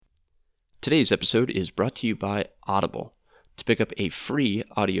Today's episode is brought to you by Audible. To pick up a free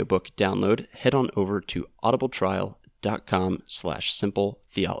audiobook download, head on over to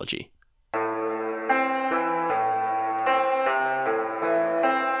audibletrial.com/simpletheology.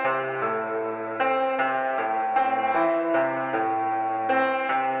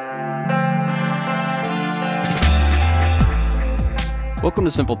 Welcome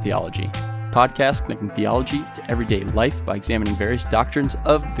to Simple Theology, a podcast connecting theology to everyday life by examining various doctrines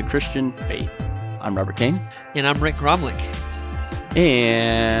of the Christian faith. I'm Robert Kane. And I'm Rick Gromlich.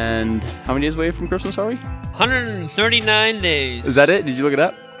 And how many days away from Christmas are we? 139 days. Is that it? Did you look it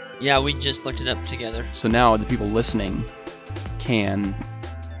up? Yeah, we just looked it up together. So now the people listening can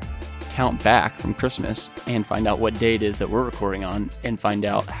count back from Christmas and find out what day it is that we're recording on and find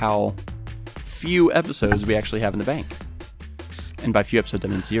out how few episodes we actually have in the bank. And by few episodes, I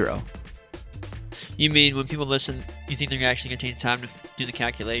mean 0. You mean when people listen, you think they're actually going to take time to do the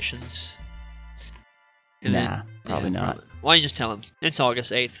calculations? Nah, probably not. Probably. Why don't you just tell them? It's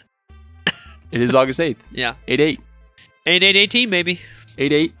August 8th. It is August 8th. Yeah. 8-8. 8-8-18, baby.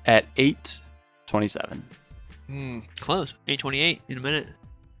 8-8 at 8:27. Close. 8:28 in a minute.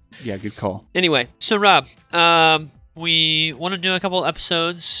 Yeah, good call. Anyway, so Rob, we want to do a couple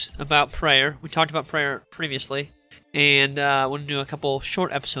episodes about prayer. We talked about prayer previously. And I want to do a couple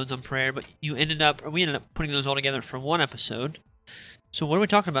short episodes on prayer, but we ended up putting those all together for one episode. So what are we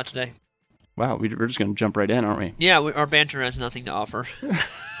talking about today? Wow, we're just going to jump right in, aren't we? Yeah, our banter has nothing to offer.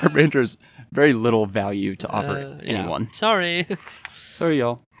 Our banter has very little value to offer anyone. Yeah. Sorry. Sorry,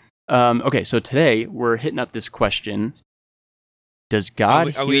 y'all. Okay, so today we're hitting up this question. Does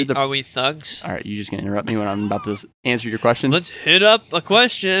God are we thugs? All right, you're just going to interrupt me when I'm about to answer your question? Let's hit up a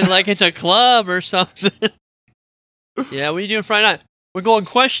question like it's a club or something. Yeah, what are you doing Friday night? We're going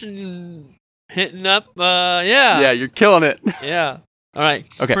question hitting up, yeah. Yeah, you're killing it. Yeah. All right.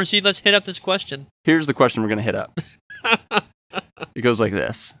 Okay. Proceed, let's hit up this question. Here's the question we're going to hit up. It goes like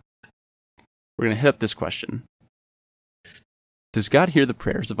this. We're going to hit up this question. Does God hear the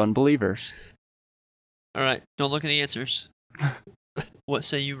prayers of unbelievers? All right, don't look at the answers. What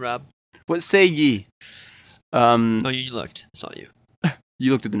say you, Rob? What say ye? Oh, you looked. I saw you.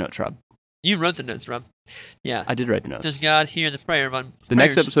 You looked at the notes, Rob. You wrote the notes, Rob. Yeah. I did write the notes. Does God hear the prayer of unbelievers? The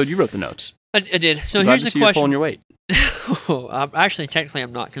next episode, you wrote the notes. I did. So I'm here's glad to the see you're question. pulling your weight. Actually, technically,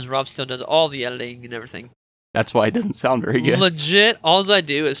 I'm not, because Rob still does all the editing and everything. That's why it doesn't sound very good. Legit, all I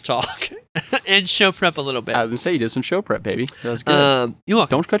do is talk and show prep a little bit. I was going to say, you did some show prep, baby. That was good. You're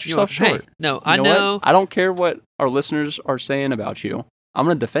welcome. Don't cut yourself short. Hey, no, You I know. what? I don't care what our listeners are saying about you. I'm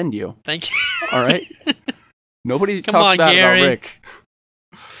going to defend you. Thank you. All right? Nobody Come talks on, bad Gary. about Rick.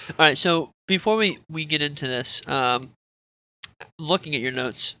 All right, so before we get into this, looking at your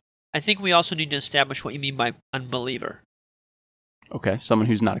notes, I think we also need to establish what you mean by unbeliever. Okay, someone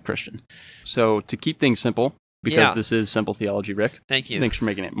who's not a Christian. So to keep things simple, because this is Simple Theology, Rick. Thank you. Thanks for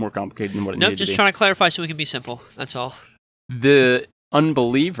making it more complicated than what it Nope, needed to be. just trying to clarify so we can be simple. That's all. The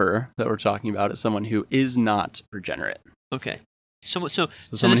unbeliever that we're talking about is someone who is not regenerate. Okay. So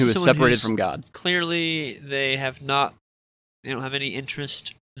someone who is separated from God. Clearly, they don't have any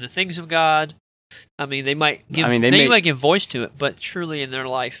interest in the things of God. I mean, they might give they might give voice to it, but truly in their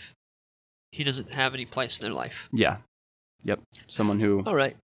life, he doesn't have any place in their life. Yeah. Yep. Someone who... All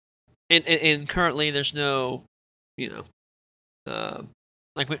right. And currently, there's no,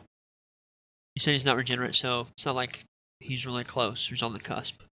 like what you said, he's not regenerate, so it's not like he's really close or he's on the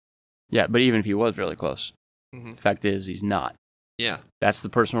cusp. Yeah, but even if he was really close, the fact is he's not. Yeah. That's the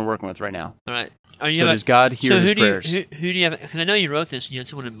person we're working with right now. All right. So does God hear his prayers? Who do you have? Because I know you wrote this and you had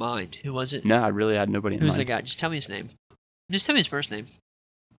someone in mind. Who was it? No, I really had nobody in Who's mind. the guy? Just tell me his name. Just tell me his first name.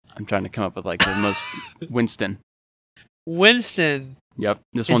 I'm trying to come up with like the most... Winston. Winston. Yep.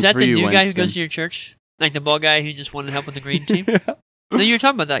 This Is one's that for the you, new Winston. guy who goes to your church? Like the bald guy who just wanted help with the green team? No, you were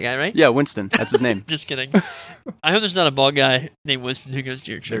talking about that guy, right? Yeah, Winston. That's his name. Just kidding. I hope there's not a bald guy named Winston who goes to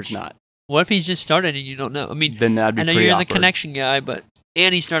your church. There's not. What if he's just started and you don't know? I mean, then that'd be I know pretty you're awkward. the connection guy,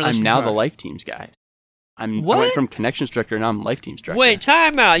 and he started I'm listening now to the our- life teams guy. I What? went from connections director, now I'm life teams director. Wait,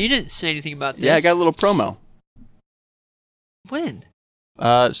 time out. You didn't say anything about this. Yeah, I got a little promo. When?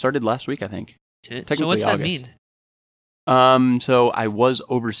 It started last week, I think. So Technically what's that August. mean? So I was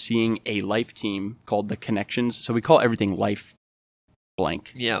overseeing a life team called the Connections. So we call everything Life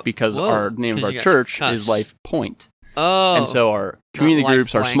Blank. Yeah. Because Whoa, our name of 'cause our you got church cuss. is Life Point. Oh. And so our community Life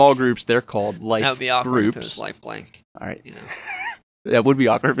groups, our Blank. small groups, they're called Life that would be awkward if it Groups. was life blank. All right. You know. That would be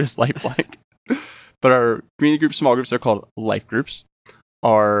awkward if it's Life Blank. But our community groups, small groups, they're called Life Groups.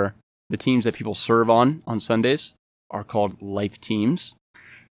 The teams that people serve on Sundays are called Life Teams.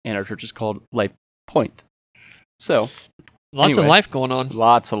 And our church is called Life Point. So Lots Anyway. of life going on.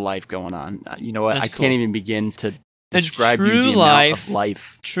 Lots of life going on. You know what? That's I cool. can't even begin to And describe to you true the amount of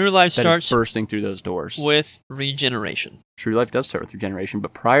life True life that is starts bursting through those doors. with regeneration. True life does start with regeneration,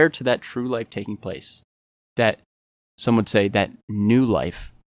 but prior to that true life taking place, that some would say that new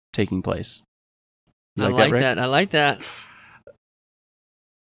life taking place. You I that, like Rick? that. I like that.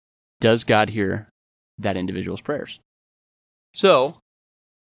 Does God hear that individual's prayers? So,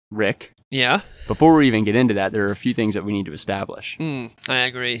 Rick, Yeah. before we even get into that, there are a few things that we need to establish. I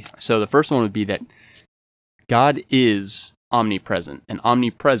agree. So the first one would be that God is omnipresent, and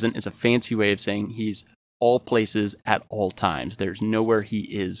omnipresent is a fancy way of saying he's all places at all times. There's nowhere he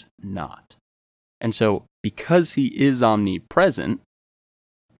is not. And so because he is omnipresent,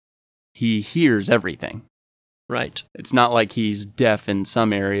 he hears everything. Right. It's not like he's deaf in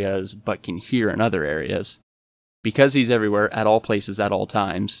some areas but can hear in other areas. Because he's everywhere, at all places, at all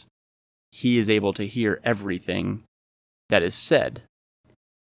times, he is able to hear everything that is said.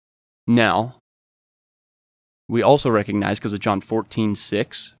 Now, we also recognize, because of John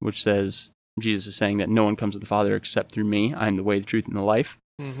 14:6, which says, Jesus is saying that no one comes to the Father except through me. I am the way, the truth, and the life.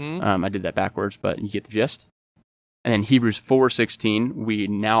 Mm-hmm. I did that backwards, but you get the gist. And then Hebrews 4:16, we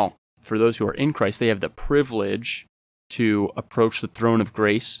now, for those who are in Christ, they have the privilege to approach the throne of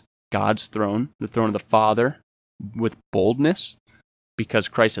grace, God's throne, the throne of the Father, with boldness, because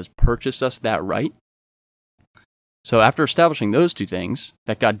Christ has purchased us that right. So after establishing those two things,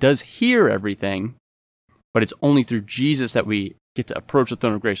 that God does hear everything, but it's only through Jesus that we get to approach the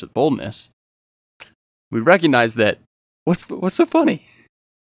throne of grace with boldness, we recognize that, what's so funny?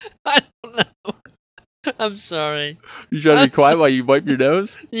 I don't know. I'm sorry. You trying to be quiet while you wipe your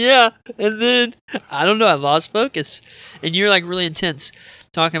nose? Yeah, and then I don't know. I lost focus, and you're like really intense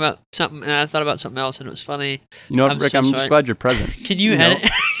talking about something, and I thought about something else, and it was funny. You know what, I'm Rick? so I'm just sorry. glad you're present. Can you know? edit?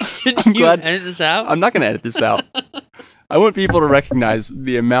 Can I'm you glad- edit this out? I'm not going to edit this out. I want people to recognize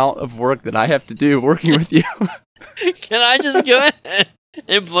the amount of work that I have to do working with you. Can I just go ahead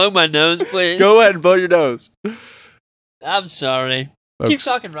and blow my nose, please? Go ahead and blow your nose. I'm sorry. Keep Folks,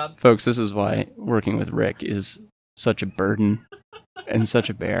 talking, Rob. folks, this is why working with Rick is such a burden and such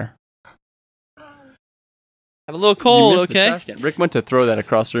a bear. I'm a little You cold, missed the okay? trash can. Rick went to throw that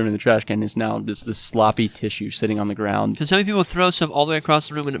across the room in the trash can. It's now just this sloppy tissue sitting on the ground. Because how many people throw stuff all the way across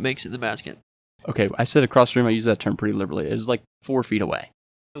the room and it makes it in the basket? Okay, I said across the room. I use that term pretty liberally. It was like 4 feet away.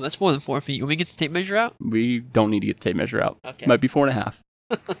 Oh, that's more than 4 feet. When we get the tape measure out? We don't need to get the tape measure out. Okay. Might be 4.5.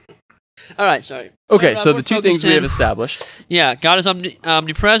 All right, sorry. Okay, Rob, so we're the two focused things we have in. established. Yeah, God is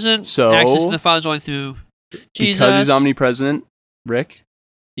omnipresent. So- access to the Father is only through Jesus. Because he's omnipresent, Rick,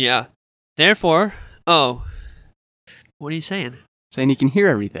 Yeah. Therefore, what are you saying? saying he can hear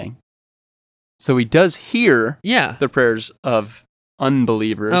everything. So he does hear Yeah. the prayers of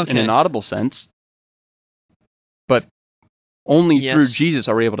unbelievers in Okay. an audible sense, but only Yes. through Jesus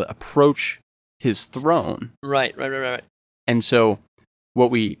are we able to approach his throne. Right. And so what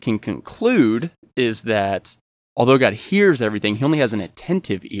we can conclude is that although God hears everything, he only has an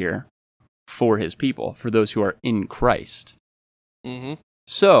attentive ear for his people, for those who are in Christ. Mm-hmm.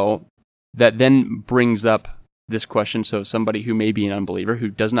 So that then brings up this question. So somebody who may be an unbeliever, who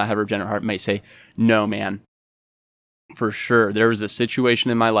does not have a regenerate heart, may say, no, man, for sure, there was a situation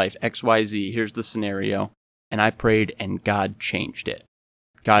in my life, XYZ, here's the scenario, and I prayed and God changed it.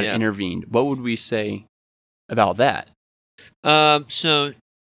 God intervened. What would we say about that? So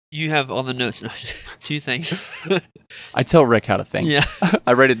you have all the notes. Two things. I tell Rick how to think. Yeah.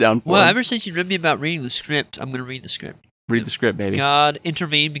 I write it down for Well, him. ever since you read me about reading the script, I'm going to read the script. Read the script, baby. God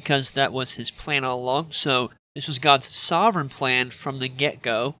intervened because that was his plan all along. So this was God's sovereign plan from the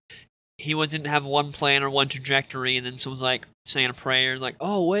get-go. He didn't have one plan or one trajectory, and then someone's like saying a prayer, like,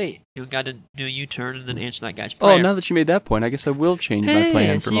 oh, wait. God didn't do a U-turn and then answer that guy's prayer. Oh, now that you made that point, I guess I will change my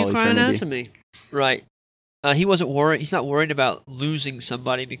plan from all crying out eternity. to me. Right. He wasn't worried. He's not worried about losing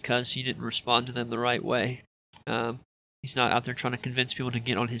somebody because he didn't respond to them the right way. He's not out there trying to convince people to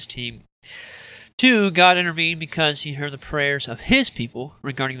get on his team. 2, God intervened because he heard the prayers of his people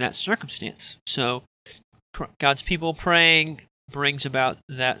regarding that circumstance. So God's people praying brings about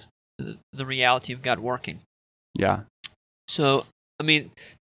the reality of God working. Yeah. So, I mean,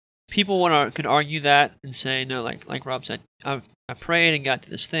 people could argue that and say, no, like Rob said, I prayed and got to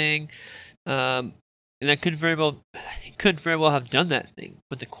this thing. And that he could very well have done that thing.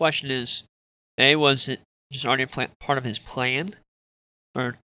 But the question is, A, was it just already part of his plan?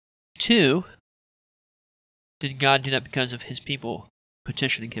 Or 2, did God do that because of his people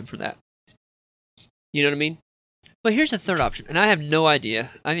petitioning him for that? You know what I mean? But here's the third option, and I have no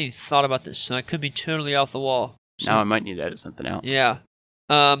idea. I haven't even thought about this, so I could be totally off the wall. So, Now I might need to edit something out. yeah.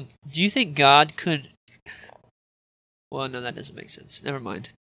 Do you think God could Well, no, that doesn't make sense. Never mind.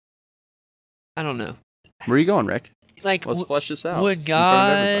 I don't know. Where are you going, Rick? Like, Let's flesh this out would in front of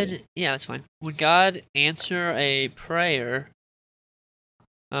God? everybody. Yeah, that's fine. Would God answer a prayer?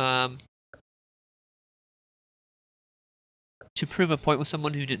 To prove a point with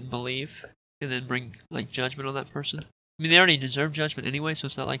someone who didn't believe, and then bring like judgment on that person. I mean, they already deserve judgment anyway, so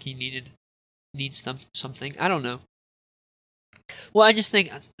it's not like he needs something. I don't know. Well, I just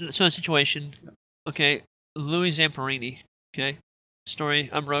think so. In a situation, okay, Louis Zamperini, okay, story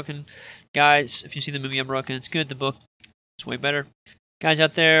Unbroken, guys. If you see the movie Unbroken, it's good. The book, it's way better. Guy's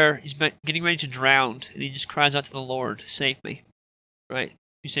out there, he's getting ready to drown, and he just cries out to the Lord, "Save me!" Right?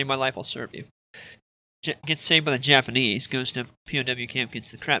 You save my life, I'll serve you. Gets saved by the Japanese, goes to POW camp, gets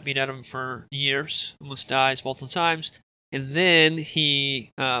the crap beat out of him for years, almost dies multiple times, and then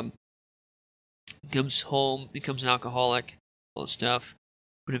he comes home, becomes an alcoholic, all this stuff,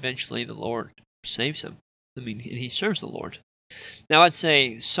 but eventually the Lord saves him. I mean, and he serves the Lord. Now, I'd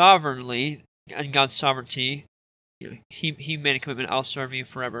say sovereignly, in God's sovereignty, he made a commitment, I'll serve you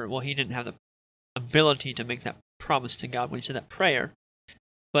forever. Well, he didn't have the ability to make that promise to God when he said that prayer.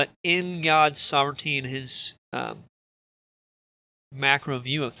 But in God's sovereignty and his macro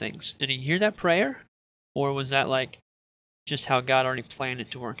view of things, did he hear that prayer? Or was that like just how God already planned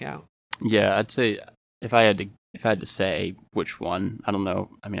it to work out? Yeah, I'd say if I had to say which one, I don't know.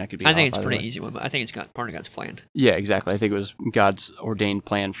 I mean, I could be. I think it's a pretty easy one, but I think it's part of God's plan. Yeah, exactly. I think it was God's ordained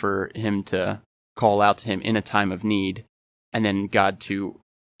plan for him to call out to him in a time of need, and then God to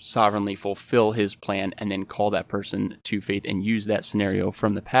sovereignly fulfill his plan and then call that person to faith and use that scenario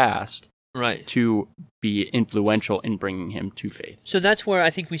from the past right to be influential in bringing him to faith. So that's where I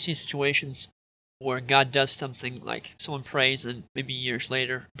think we see situations where God does something, like someone prays and maybe years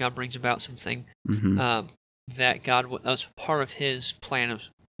later God brings about something that was part of his plan, of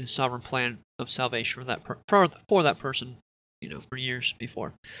his sovereign plan of salvation for that person, for years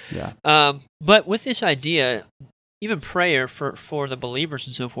before. Yeah. But with this idea, even prayer for the believers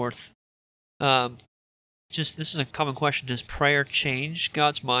and so forth, this is a common question. Does prayer change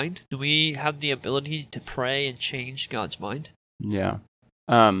God's mind? Do we have the ability to pray and change God's mind? Yeah.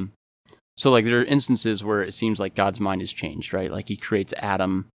 So like there are instances where it seems like God's mind is changed, right? Like he creates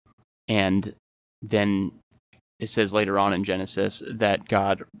Adam, and then it says later on in Genesis that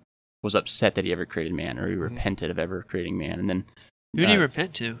God was upset that he ever created man, or he repented of ever creating man. And then who did he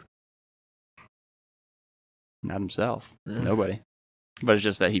repent to? Not himself. Nobody. But it's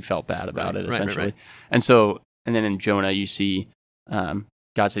just that he felt bad about it, essentially. Right. And then in Jonah, you see God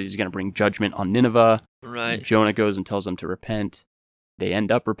says he's going to bring judgment on Nineveh. Right. Jonah goes and tells them to repent. They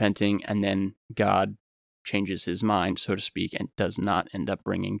end up repenting, and then God changes his mind, so to speak, and does not end up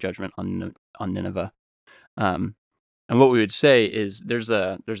bringing judgment on Nineveh. And what we would say is there's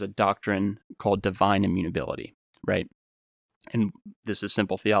a doctrine called divine immutability, right? And this is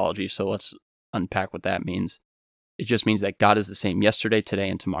simple theology, so let's unpack what that means. It just means that God is the same yesterday, today,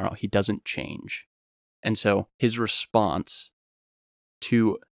 and tomorrow. He doesn't change. And so his response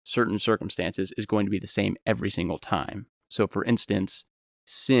to certain circumstances is going to be the same every single time. So for instance,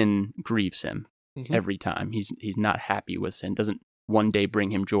 sin grieves him every time. He's not happy with sin. Doesn't one day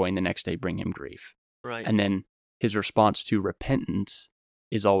bring him joy and the next day bring him grief. Right. And then his response to repentance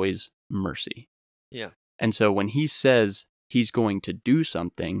is always mercy. Yeah. And so when he says he's going to do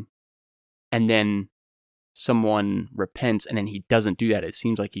something, and then someone repents and then he doesn't do that, it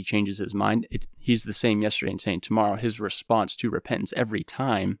seems like he changes his mind. He's the same yesterday and same tomorrow. His response to repentance every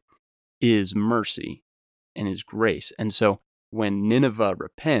time is mercy and his grace. And so when Nineveh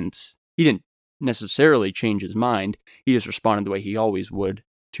repents, he didn't necessarily change his mind. He just responded the way he always would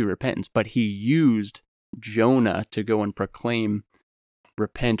to repentance. But he used Jonah to go and proclaim,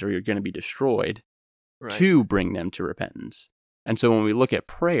 repent or you're going to be destroyed, to bring them to repentance. And so when we look at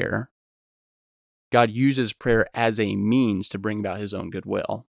prayer, God uses prayer as a means to bring about his own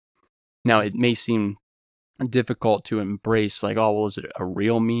goodwill. Now, it may seem difficult to embrace, like, oh, well, is it a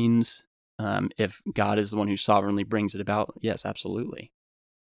real means? If God is the one who sovereignly brings it about? Yes, absolutely.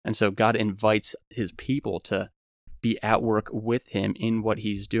 And so God invites his people to be at work with him in what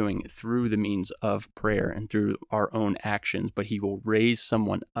he's doing through the means of prayer and through our own actions. But he will raise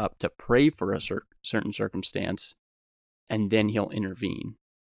someone up to pray for a certain circumstance, and then he'll intervene.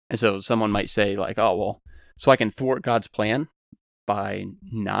 And so someone might say, like, oh, well, so I can thwart God's plan by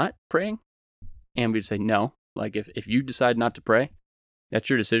not praying? And we'd say, no. Like, if you decide not to pray, that's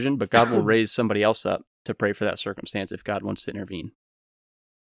your decision, but God will raise somebody else up to pray for that circumstance if God wants to intervene.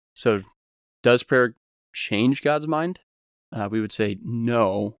 So does prayer change God's mind? We would say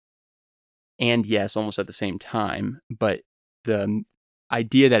no and yes, almost at the same time. But the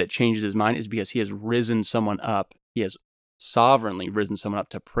idea that it changes his mind is because he has risen someone up he has sovereignly risen someone up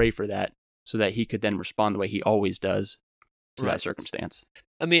to pray for that so that he could then respond the way he always does to Right. that circumstance.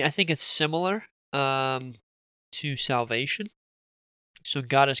 I mean, I think it's similar to salvation. So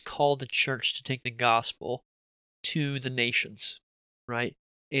God has called the church to take the gospel to the nations, right?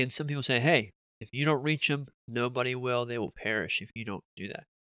 And some people say, hey, if you don't reach them, nobody will. They will perish if you don't do that.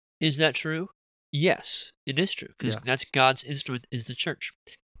 Is that true? Yes, it is true, because Yeah. that's God's instrument is the church.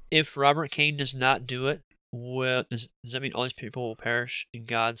 If Robert Kane does not do it, well, does that mean all these people will perish and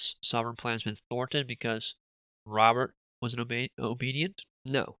God's sovereign plan has been thwarted because Robert wasn't obedient?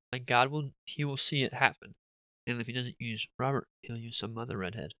 No. Like he will see it happen. And if he doesn't use Robert, he'll use some other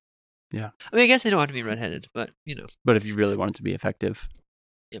redhead. Yeah. I mean, I guess they don't have to be redheaded, but, you know. But if you really want it to be effective,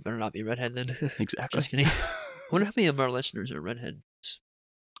 It better not be redhead then. exactly. Just kidding. I wonder how many of our listeners are redheads.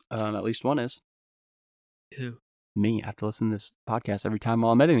 At least one is Who? me. I have to listen to this podcast every time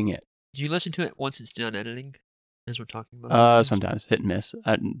while I'm editing it. Do you listen to it once it's done editing, as we're talking about? these things? Sometimes hit and miss.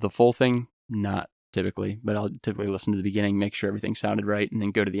 The full thing, not typically, but I'll typically listen to the beginning, make sure everything sounded right, and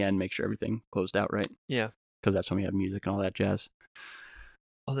then go to the end, make sure everything closed out right. Yeah. Because that's when we have music and all that jazz.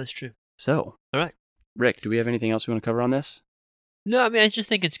 Oh, that's true. So, All right. Rick, do we have anything else we want to cover on this? No, I mean, I just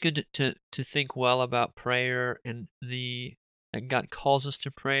think it's good to think well about prayer and that God calls us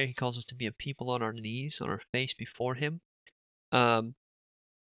to pray. He calls us to be a people on our knees, on our face before Him. I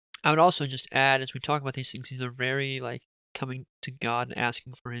would also just add, as we talk about these things, these are very like coming to God and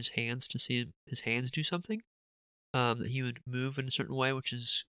asking for His hands to see His hands do something. That He would move in a certain way, which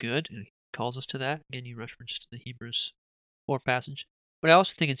is good, and He calls us to that. Again, you referenced the Hebrews 4 passage. But I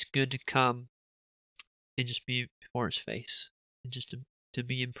also think it's good to come and just be before His face, and just to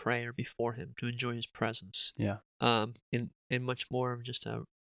be in prayer before Him, to enjoy His presence. Yeah. And much more of just a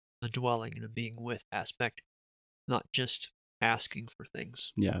dwelling and a being with aspect, not just asking for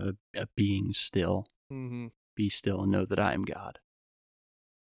things. Yeah, a being still. Mm-hmm. Be still and know that I am God.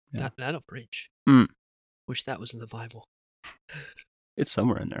 Yeah. That'll preach. Mm. Wish that was in the Bible. It's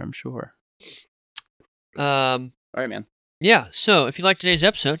somewhere in there, I'm sure. All right, man. Yeah, so if you liked today's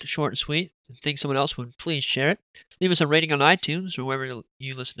episode, short and sweet, and think someone else would, please share it. Leave us a rating on iTunes or wherever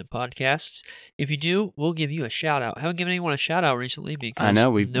you listen to podcasts. If you do, we'll give you a shout-out. I haven't given anyone a shout-out recently because I know,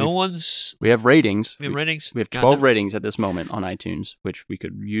 we have ratings. We have ratings. We have 12 ratings at this moment on iTunes, which we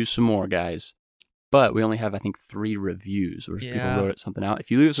could use some more, guys. But we only have, I think, 3 reviews where people wrote something out. If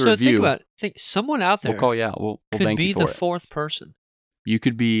you leave us a review... So think about it. Someone out there we'll call you out. We'll could thank be you for the 4th person. You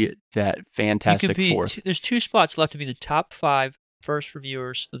could be that fantastic 4th. There's 2 spots left to be the top 5 first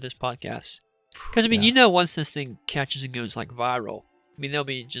reviewers of this podcast. Because, I mean, you know, once this thing catches and goes like viral, I mean, there'll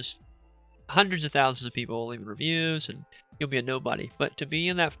be just hundreds of thousands of people leaving reviews and you'll be a nobody. But to be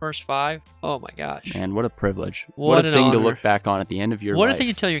in that first 5, oh my gosh. Man, what a privilege. What a an thing honor. to look back on at the end of your life. What a thing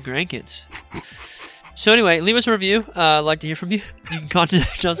to tell your grandkids. So anyway, leave us a review. I'd like to hear from you. You can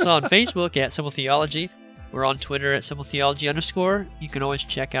contact us on Facebook at Simple Theology. We're on Twitter at SimpleTheology_. You can always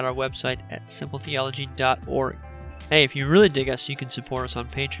check out our website at simpletheology.org. Hey, if you really dig us, you can support us on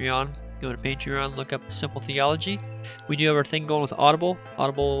Patreon. Go to Patreon, look up Simple Theology. We do have our thing going with Audible,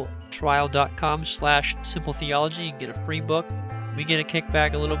 audibletrial.com/simpletheology. You can get a free book. We get a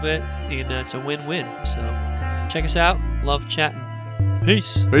kickback a little bit, and it's a win-win. So check us out. Love chatting.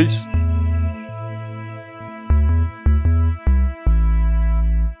 Peace. Peace.